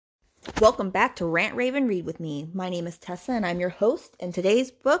Welcome back to Rant, Rave, and Read with me. My name is Tessa, and I'm your host, and today's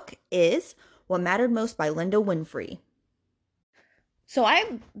book is What Mattered Most by Linda Winfree. So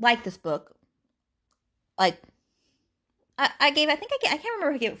I like this book. Like, I can't remember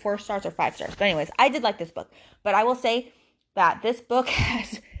if I gave it 4 stars or 5 stars, but anyways, I did like this book. But I will say that this book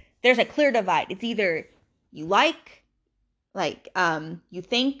there's a clear divide. It's either you you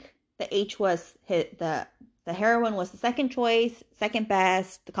think the H was the heroine was the second choice, second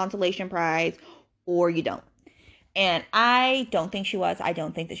best, the consolation prize, or you don't. And I don't think she was. I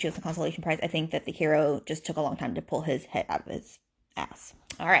don't think that she was the consolation prize. I think that the hero just took a long time to pull his head out of his ass.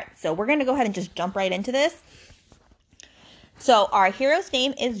 All right, so we're going to go ahead and just jump right into this. So our hero's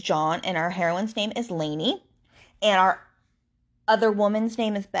name is John, and our heroine's name is Lainey, and our other woman's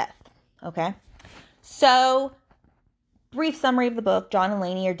name is Beth, okay? So, brief summary of the book. John and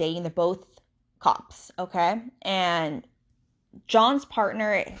Lainey are dating. They're both cops, okay? And John's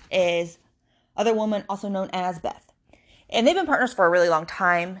partner is other woman, also known as Beth. And they've been partners for a really long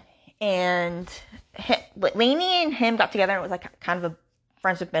time. And Lainey and him got together, and it was like kind of a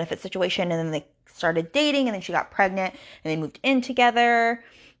friends with benefits situation. And then they started dating, and then she got pregnant, and they moved in together.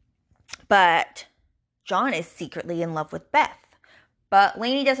 But John is secretly in love with Beth. But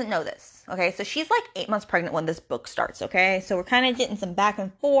Lainey doesn't know this, okay? So she's like 8 months pregnant when this book starts, okay? So we're kind of getting some back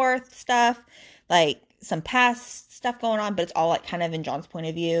and forth stuff, like some past stuff going on, but it's all like kind of in John's point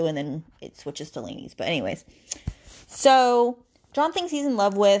of view, and then it switches to Lainey's. But anyways, so John thinks he's in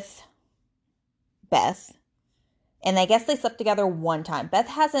love with Beth, and I guess they slept together one time. Beth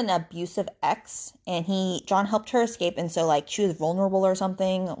has an abusive ex, and John helped her escape, and so like she was vulnerable or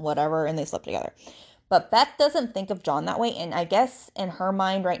something, whatever, and they slept together. But Beth doesn't think of John that way, and I guess in her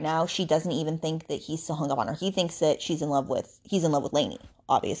mind right now, she doesn't even think that he's still hung up on her. He thinks that he's in love with Lainey,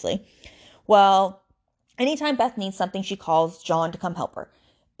 obviously. Well, anytime Beth needs something, she calls John to come help her.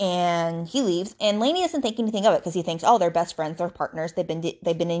 And he leaves, and Lainey doesn't think anything of it because he thinks, oh, they're best friends, they're partners, they've been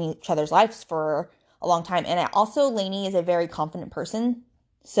in each other's lives for a long time. And also, Lainey is a very confident person,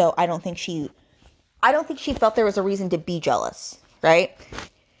 so I don't think she felt there was a reason to be jealous, right?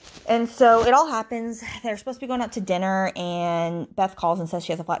 And so it all happens. They're supposed to be going out to dinner, and Beth calls and says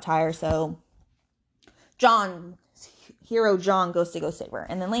she has a flat tire. So hero John goes to go save her.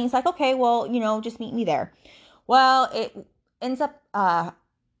 And then Lainey's like, okay, well, just meet me there. Well, it ends up,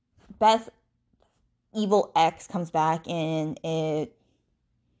 Beth's evil ex comes back, and it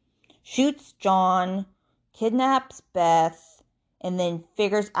shoots John, kidnaps Beth, and then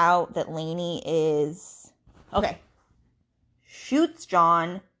figures out that Lainey shoots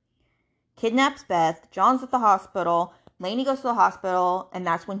John, kidnaps Beth. John's at the hospital. Lainey goes to the hospital, and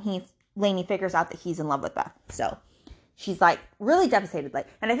that's when Lainey figures out that he's in love with Beth. So she's like really devastated.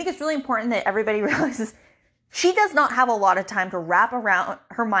 And I think it's really important that everybody realizes she does not have a lot of time to wrap around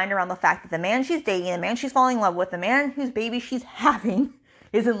her mind around the fact that the man she's dating, the man she's falling in love with, the man whose baby she's having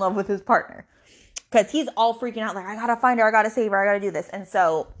is in love with his partner. Because he's all freaking out, like, I gotta find her, I gotta save her, I gotta do this. And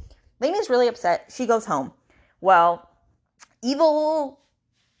so Lainey's really upset. She goes home. Well, evil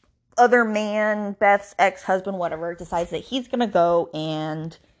other man, Beth's ex-husband, whatever, decides that he's gonna go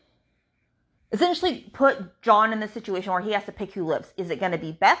and essentially put John in the situation where he has to pick who lives. Is it gonna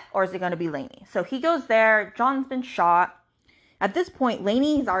be Beth or is it gonna be Lainey? So he goes there. John's been shot. At this point,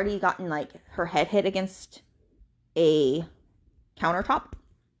 Lainey's already gotten like her head hit against a countertop,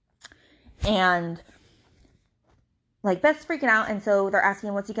 and like Beth's freaking out, and so they're asking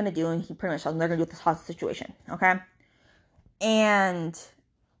him what's he gonna do, and he pretty much tells them they're gonna do this hostage situation, okay? And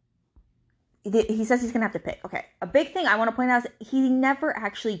he says he's gonna have to pick. Okay, a big thing I want to point out is he never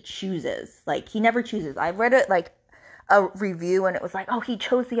actually chooses. He never chooses. I read it like a review, and it was like, oh, he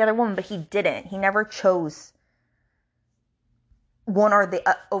chose the other woman, but he didn't. He never chose one or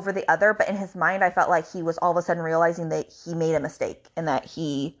the over the other. But in his mind, I felt like he was all of a sudden realizing that he made a mistake, and that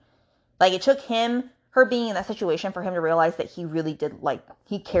it took her being in that situation for him to realize that he really did,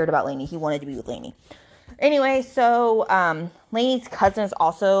 he cared about Lainey. He wanted to be with Lainey. Anyway, so Lainey's cousin is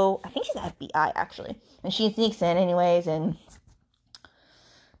also, I think she's FBI actually, and she sneaks in anyways, and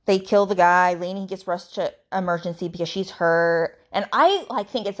they kill the guy. Lainey gets rushed to emergency because she's hurt, and I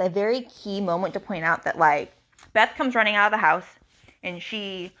think it's a very key moment to point out that Beth comes running out of the house, and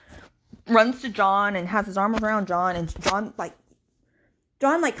she runs to John and has his arm around John, and John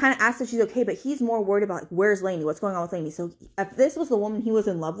kind of asks if she's okay, but he's more worried about where's Lainey, what's going on with Lainey. So if this was the woman he was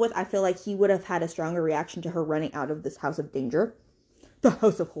in love with, I feel like he would have had a stronger reaction to her running out of this house of danger, the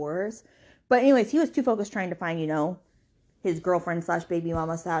house of horrors. But anyways, he was too focused trying to find, his girlfriend / baby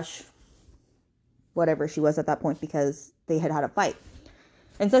mama / whatever she was at that point, because they had a fight.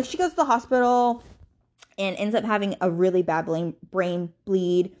 And so she goes to the hospital and ends up having a really bad brain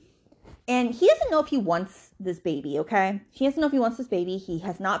bleed. And he doesn't know if he wants this baby, okay? He doesn't know if he wants this baby. He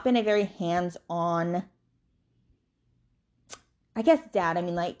has not been a very hands-on, I guess, dad. I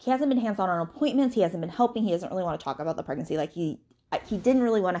mean, like, he hasn't been hands-on on appointments. He hasn't been helping. He doesn't really want to talk about the pregnancy. Like, he didn't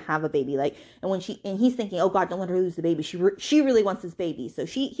really want to have a baby. Like, and he's thinking, oh God, don't let her lose the baby. She really wants this baby. So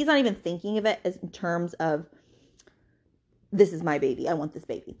he's not even thinking of it as in terms of, this is my baby. I want this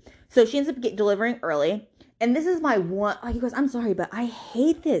baby. So she ends up delivering early. And this is my one, he goes, I'm sorry, but I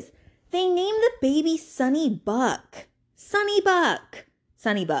hate this. They named the baby Sonny Buck. Sonny Buck.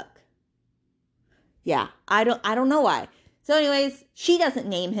 Sonny Buck. Yeah, I don't know why. So anyways, she doesn't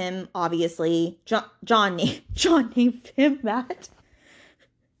name him, obviously. John named him that.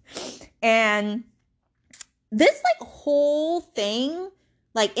 And this, like, whole thing,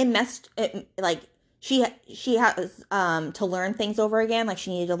 like, she has to learn things over again. Like,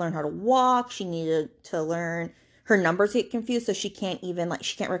 she needed to learn how to walk. She needed to learn, her numbers get confused, so she can't even, like,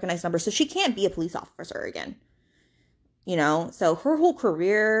 she can't recognize numbers. So she can't be a police officer again. You know? So her whole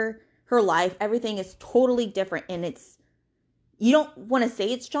career, her life, everything is totally different. And you don't want to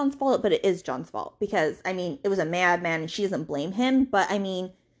say it's John's fault, but it is John's fault. Because, I mean, it was a madman and she doesn't blame him. But, I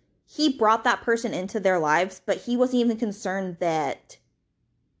mean, he brought that person into their lives, but he wasn't even concerned that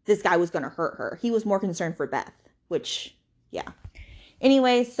this guy was going to hurt her. He was more concerned for Beth, which, yeah.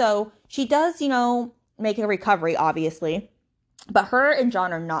 Anyway, so she does, make a recovery, obviously. But her and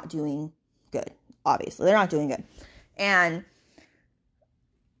John are not doing good, obviously. They're not doing good. And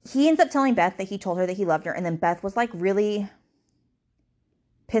he ends up telling Beth that he told her that he loved her. And then Beth was, like, really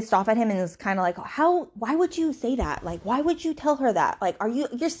pissed off at him and was kind of like, why would you say that? Like, why would you tell her that? Like,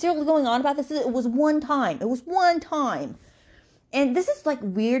 you're still going on about this? It was one time. It was one time. And this is, like,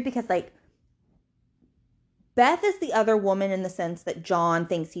 weird because, like, Beth is the other woman in the sense that John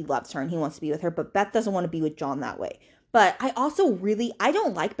thinks he loves her and he wants to be with her, but Beth doesn't want to be with John that way. But I also I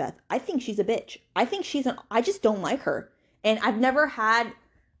don't like Beth. I think she's a bitch. I just don't like her. And I've never had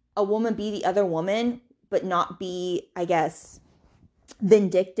a woman be the other woman, but not be, I guess,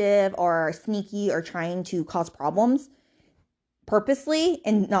 vindictive or sneaky or trying to cause problems purposely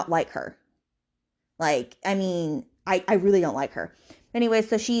and not like her. Like, I mean, I really don't like her. Anyway,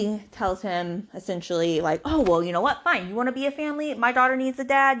 so she tells him essentially like, oh, well, you know what? Fine. You want to be a family? My daughter needs a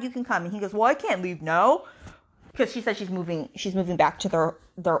dad. You can come. And he goes, well, I can't leave now. Because she said she's moving back to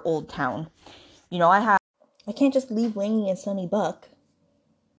their old town. I can't just leave Lainey and Sonny Buck.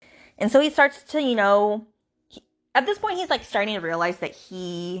 And so he starts to, at this point, he's like starting to realize that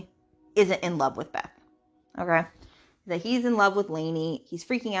he isn't in love with Beth. Okay. That he's in love with Lainey. He's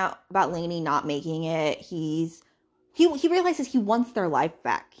freaking out about Lainey not making it. He realizes he wants their life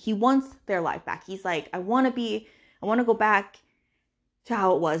back. He wants their life back. He's like, I want to go back to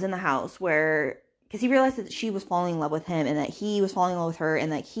how it was in the house because he realized that she was falling in love with him and that he was falling in love with her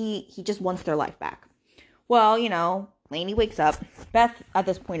and that he just wants their life back. Well, Lainey wakes up. Beth at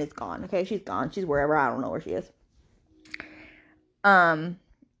this point is gone. Okay, she's gone. She's wherever. I don't know where she is. I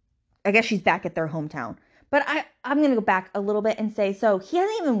guess she's back at their hometown. But I'm going to go back a little bit and say, so he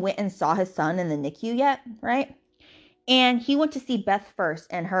hasn't even went and saw his son in the NICU yet, right? And he went to see Beth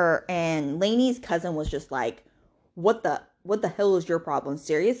first, and Lainey's cousin was just like, what the hell is your problem?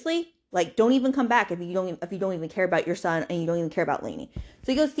 Seriously? Like, don't even come back if you don't even care about your son and you don't even care about Lainey.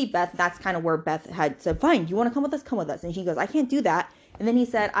 So he goes to see Beth. That's kind of where Beth had said, fine, you want to come with us? Come with us. And she goes, I can't do that. And then he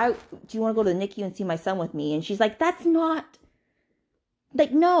said, do you want to go to the NICU and see my son with me? And she's like, that's not,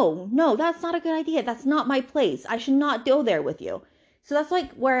 like, no, that's not a good idea. That's not my place. I should not go there with you. So that's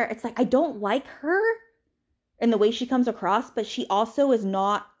like where it's like, I don't like her and the way she comes across, but she also is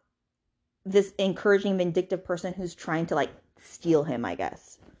not this encouraging, vindictive person who's trying to, like, steal him, I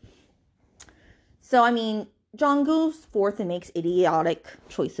guess. So, I mean, John goes forth and makes idiotic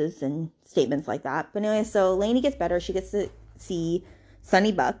choices and statements like that. But anyway, so Lainey gets better. She gets to see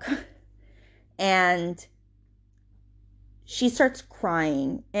Sonny Buck. And she starts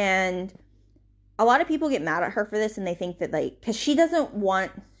crying. And a lot of people get mad at her for this. And they think that, like, because she doesn't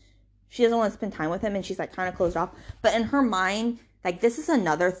want to spend time with him. And she's, like, kind of closed off. But in her mind, like, this is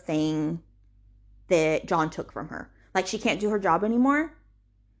another thing that John took from her. Like, she can't do her job anymore.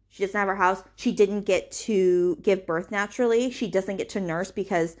 She doesn't have her house. She didn't get to give birth naturally. She doesn't get to nurse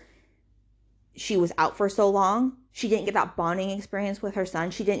because she was out for so long. She didn't get that bonding experience with her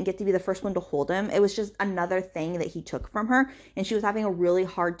son. She didn't get to be the first one to hold him. It was just another thing that he took from her. And she was having a really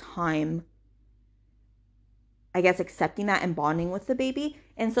hard time, I guess, accepting that and bonding with the baby.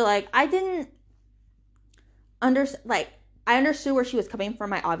 And so, like, I understood where she was coming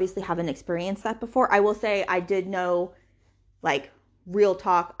from. I obviously haven't experienced that before. I will say I did know, like, real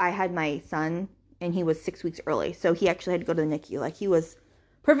talk, I had my son and he was 6 weeks early. So he actually had to go to the NICU. Like, he was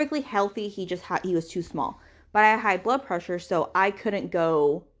perfectly healthy. He was too small. But I had high blood pressure, so I couldn't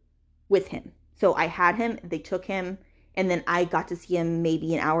go with him. So I had him, they took him, and then I got to see him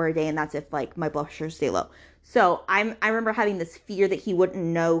maybe an hour a day, and that's if like my blood pressure stay low. So I remember having this fear that he wouldn't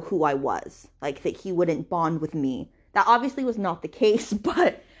know who I was, like that he wouldn't bond with me. That obviously was not the case,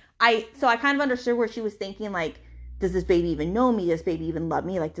 but I kind of understood where she was thinking, like, does this baby even know me? Does this baby even love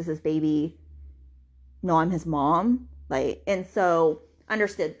me? Like, does this baby know I'm his mom? Like, and so I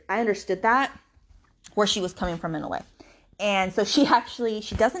understood that, where she was coming from in a way. And so she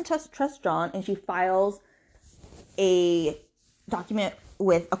doesn't trust John, and she files a document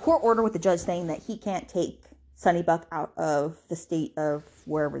with a court order with the judge saying that he can't take Sonny Buck out of the state of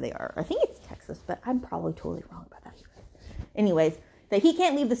wherever they are. I think it's Texas, but I'm probably totally wrong about that. Anyways, that he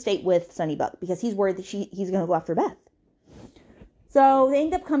can't leave the state with Sonny Buck because he's worried that he's going to go after Beth. So they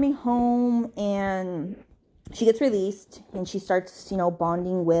end up coming home, and she gets released, and she starts,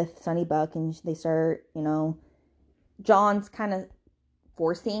 bonding with Sonny Buck, and they start, John's kind of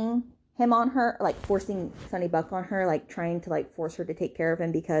forcing him on her, like forcing Sonny Buck on her, like trying to like force her to take care of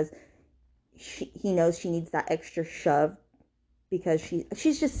him because he knows she needs that extra shove because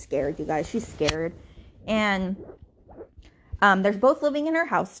she's just scared, you guys. She's scared. And they're both living in her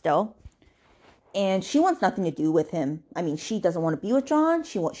house still. And she wants nothing to do with him. I mean, she doesn't want to be with John.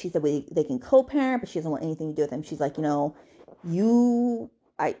 She said they can co-parent, but she doesn't want anything to do with him. She's like, you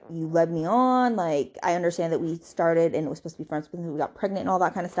led me on. Like, I understand that we started and it was supposed to be friends, but we got pregnant and all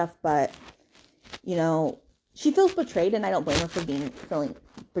that kind of stuff. But, she feels betrayed, and I don't blame her for feeling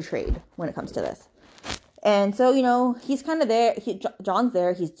betrayed when it comes to this. And so, he's kind of there. John's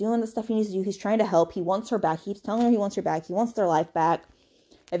there. He's doing the stuff he needs to do. He's trying to help. He wants her back. He keeps telling her he wants her back. He wants their life back.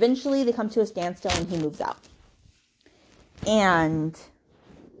 Eventually, they come to a standstill, and he moves out. And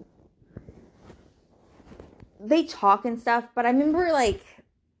they talk and stuff, but I remember, like,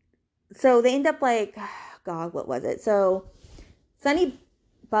 so they end up, like, God, what was it? So Sonny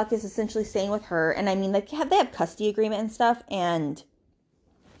Buck is essentially staying with her, and I mean, they have custody agreement and stuff, and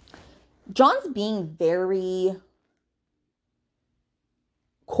John's being very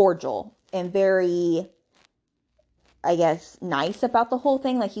cordial and very, I guess, nice about the whole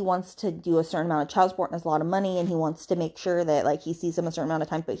thing. Like, he wants to do a certain amount of child support and has a lot of money, and he wants to make sure that, like, he sees him a certain amount of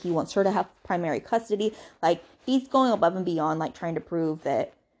time, but he wants her to have primary custody. Like, he's going above and beyond, like, trying to prove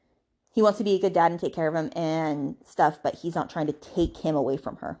that he wants to be a good dad and take care of him and stuff, but he's not trying to take him away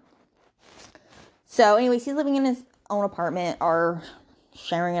from her. So, anyways, he's living in his own apartment, or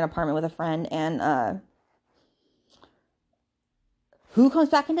sharing an apartment with a friend, and, who comes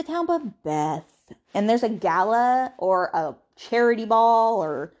back into town but Beth? And there's a gala or a charity ball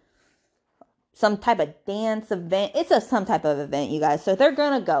or some type of dance event. It's some type of event, you guys. So they're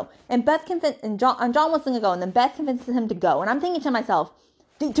gonna go, and John wants them to go, and then Beth convinces him to go. And I'm thinking to myself,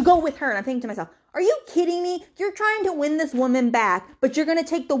 to go with her. And I'm thinking to myself, are you kidding me? You're trying to win this woman back, but you're gonna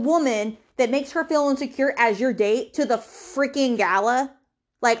take the woman that makes her feel insecure as your date to the freaking gala?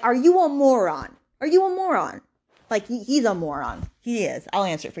 Like, are you a moron? Are you a moron? Like, he's a moron. He is. I'll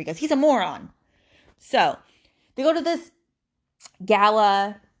answer it for you guys. He's a moron. So, they go to this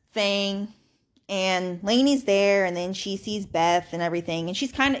gala thing, and Lainey's there, and then she sees Beth and everything, and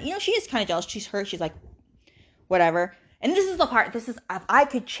she's kind of, she is kind of jealous. She's hurt. She's like, whatever. And this is the part, if I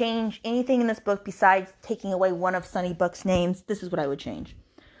could change anything in this book besides taking away one of Sonny Buck's names, this is what I would change.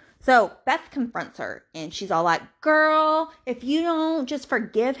 So, Beth confronts her, and she's all like, girl, if you don't just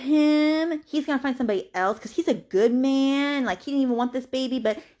forgive him, he's going to find somebody else, because he's a good man. Like, he didn't even want this baby,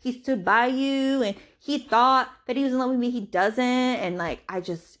 but he stood by you, and he thought that he was in love with me. He doesn't, and, like, and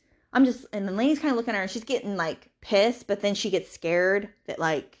then Lainey's kind of looking at her, and she's getting, like, pissed, but then she gets scared that,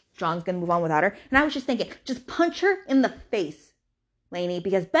 like, John's going to move on without her. And I was just thinking, just punch her in the face, Lainey,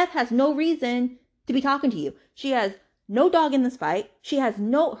 because Beth has no reason to be talking to you. She has no dog in this fight. She has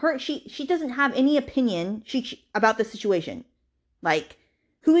she doesn't have any opinion about the situation. Like,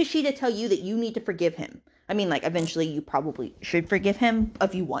 who is she to tell you that you need to forgive him? I mean, like, eventually you probably should forgive him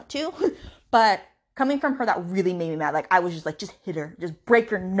if you want to. But coming from her, that really made me mad. Like, I was just like, just hit her. Just break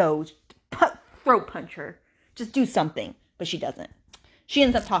her nose. Throat punch her. Just do something. But she doesn't. She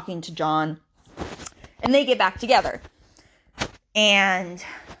ends up talking to John. And they get back together. And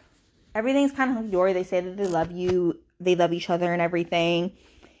everything's kind of hunky-dory. They say that they love you. They love each other and everything.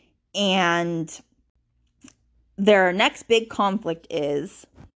 And their next big conflict is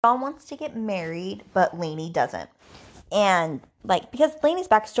John wants to get married, but Lainey doesn't. And, like, because Lainey's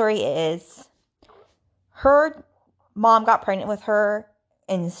backstory is her mom got pregnant with her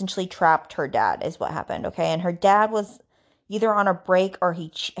and essentially trapped her dad is what happened, okay? And her dad was, either on a break or I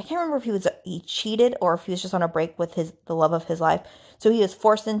can't remember if he cheated or if he was just on a break with the love of his life. So he was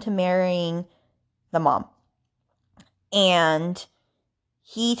forced into marrying the mom. And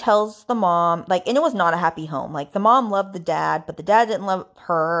he tells the mom, like, and it was not a happy home. Like, the mom loved the dad, but the dad didn't love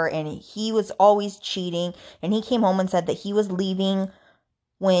her, and he was always cheating. And he came home and said that he was leaving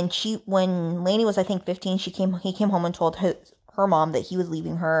when Lainey was, I think, 15. He came home and told her mom that he was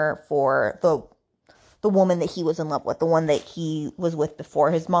leaving her for the woman that he was in love with, the one that he was with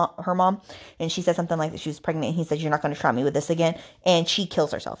before her mom. And she said something like that she was pregnant. And he said, "You're not going to try me with this again." And she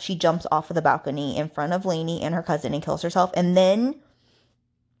kills herself. She jumps off of the balcony in front of Lainey and her cousin and kills herself. And then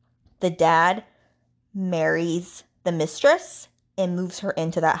the dad marries the mistress and moves her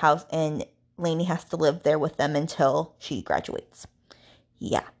into that house, and Lainey has to live there with them until she graduates.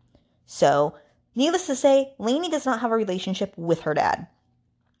 Yeah. So, needless to say, Lainey does not have a relationship with her dad.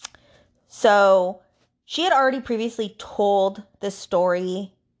 So, she had already previously told this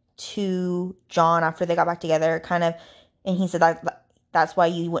story to John after they got back together, kind of, and he said that's why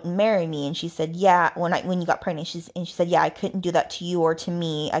you wouldn't marry me. And she said, yeah, when you got pregnant, she said, yeah, I couldn't do that to you or to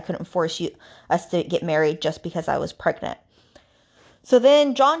me. I couldn't force us to get married just because I was pregnant. So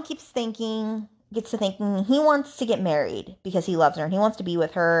then John gets to thinking he wants to get married because he loves her and he wants to be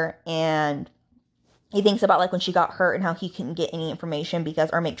with her. And he thinks about like when she got hurt and how he couldn't get any information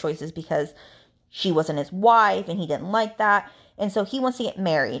or make choices because she wasn't his wife and he didn't like that. And so he wants to get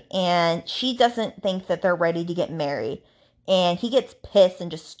married, and she doesn't think that they're ready to get married. And he gets pissed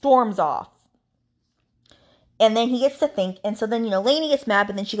and just storms off. And then he gets to think, and so then, Lainey gets mad,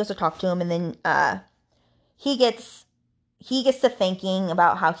 but then she goes to talk to him, and then he gets to thinking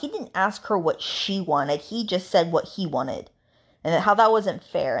about how he didn't ask her what she wanted. He just said what he wanted. And how that wasn't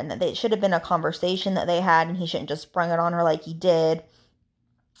fair, and that it should have been a conversation that they had, and he shouldn't just sprung it on her like he did.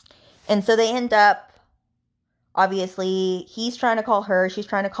 And so they end up, obviously, he's trying to call her, she's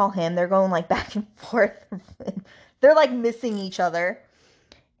trying to call him. They're going like back and forth. They're like missing each other.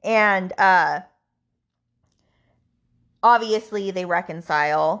 And obviously they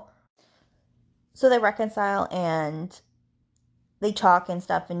reconcile. So they reconcile and they talk and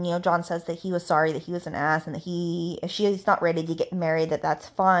stuff. And, John says that he was sorry that he was an ass, and that if she's not ready to get married, that's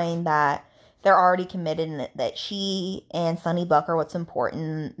fine, that they're already committed, and that she and Sonny Buck are what's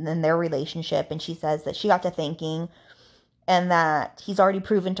important in their relationship. And she says that she got to thinking, and that he's already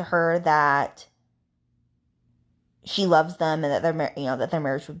proven to her that she loves them, and that their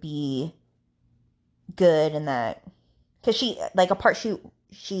marriage would be good. And that, because she, like, a part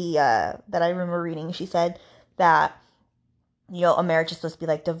she that I remember reading, she said that, a marriage is supposed to be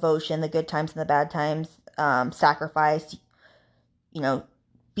like devotion, the good times and the bad times, sacrifice,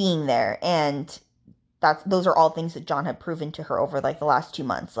 being there. And those are all things that John had proven to her over like the last 2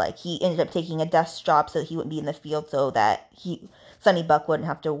 months. Like, he ended up taking a desk job so that he wouldn't be in the field, so that Sonny Buck wouldn't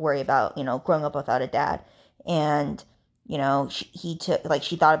have to worry about, growing up without a dad. And, she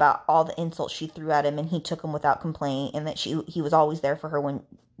thought about all the insults she threw at him, and he took them without complaint, and that he was always there for her when,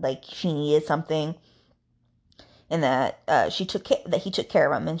 like, she needed something. And that he took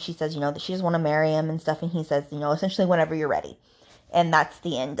care of him. And she says, that she doesn't want to marry him and stuff. And he says, essentially, whenever you're ready. And that's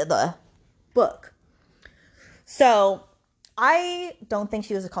the end of the book. So I don't think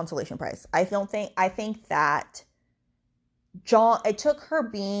she was a consolation prize. I think that it took her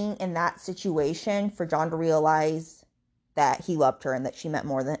being in that situation for John to realize that he loved her and that she meant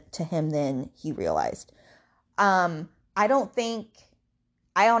more to him than he realized.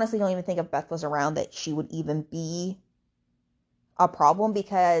 I honestly don't even think if Beth was around that she would even be a problem,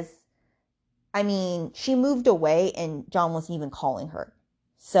 because, she moved away and John wasn't even calling her.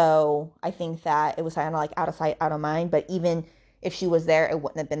 So I think that it was kind of like out of sight, out of mind. But even if she was there, it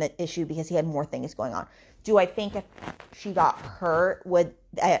wouldn't have been an issue because he had more things going on. Do I think if she got hurt, would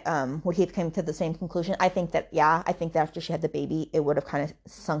he have come to the same conclusion? I think that after she had the baby, it would have kind of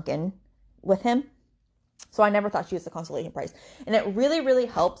sunk in with him. So I never thought she was the consolation prize. And it really, really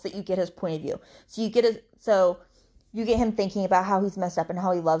helps that you get his point of view. So you get him thinking about how he's messed up and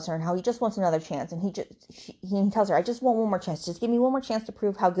how he loves her and how he just wants another chance. And he tells her, I just want one more chance. Just give me one more chance to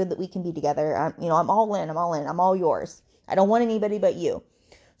prove how good that we can be together. I'm all in. I'm all yours. I don't want anybody but you.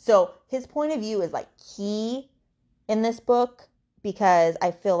 So his point of view is like key in this book, because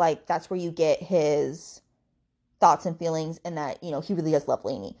I feel like that's where you get his thoughts and feelings, and that, he really does love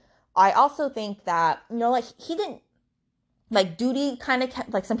Lainey. I also think that, like, he didn't, like, duty kind of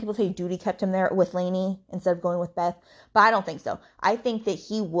kept, like, some people say duty kept him there with Lainey instead of going with Beth, but I don't think so. I think that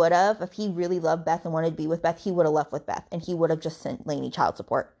he would have, if he really loved Beth and wanted to be with Beth, he would have left with Beth, and he would have just sent Lainey child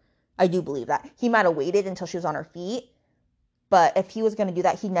support. I do believe that. He might have waited until she was on her feet, but if he was going to do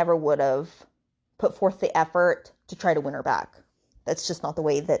that, he never would have put forth the effort to try to win her back. That's just not the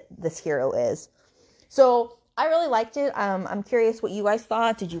way that this hero is. So I really liked it. I'm curious what you guys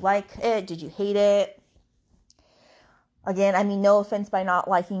thought. Did you like it? Did you hate it? Again, I mean, no offense by not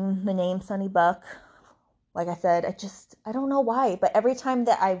liking the name Sunny Buck. Like I said, I don't know why, but every time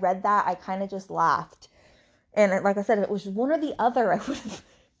that I read that, I kind of just laughed. And like I said, if it was one or the other, I would have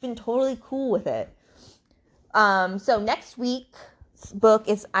been totally cool with it. So next week's book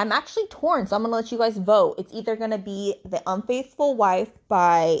is, I'm actually torn, so I'm going to let you guys vote. It's either going to be The Unfaithful Wife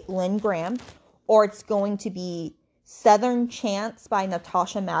by Lynn Graham, or it's going to be Southern Chance by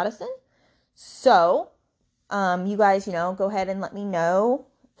Natasha Madison. So, you guys, go ahead and let me know.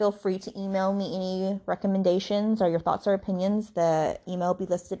 Feel free to email me any recommendations or your thoughts or opinions. The email will be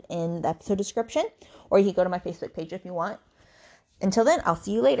listed in the episode description, or you can go to my Facebook page if you want. Until then, I'll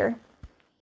see you later.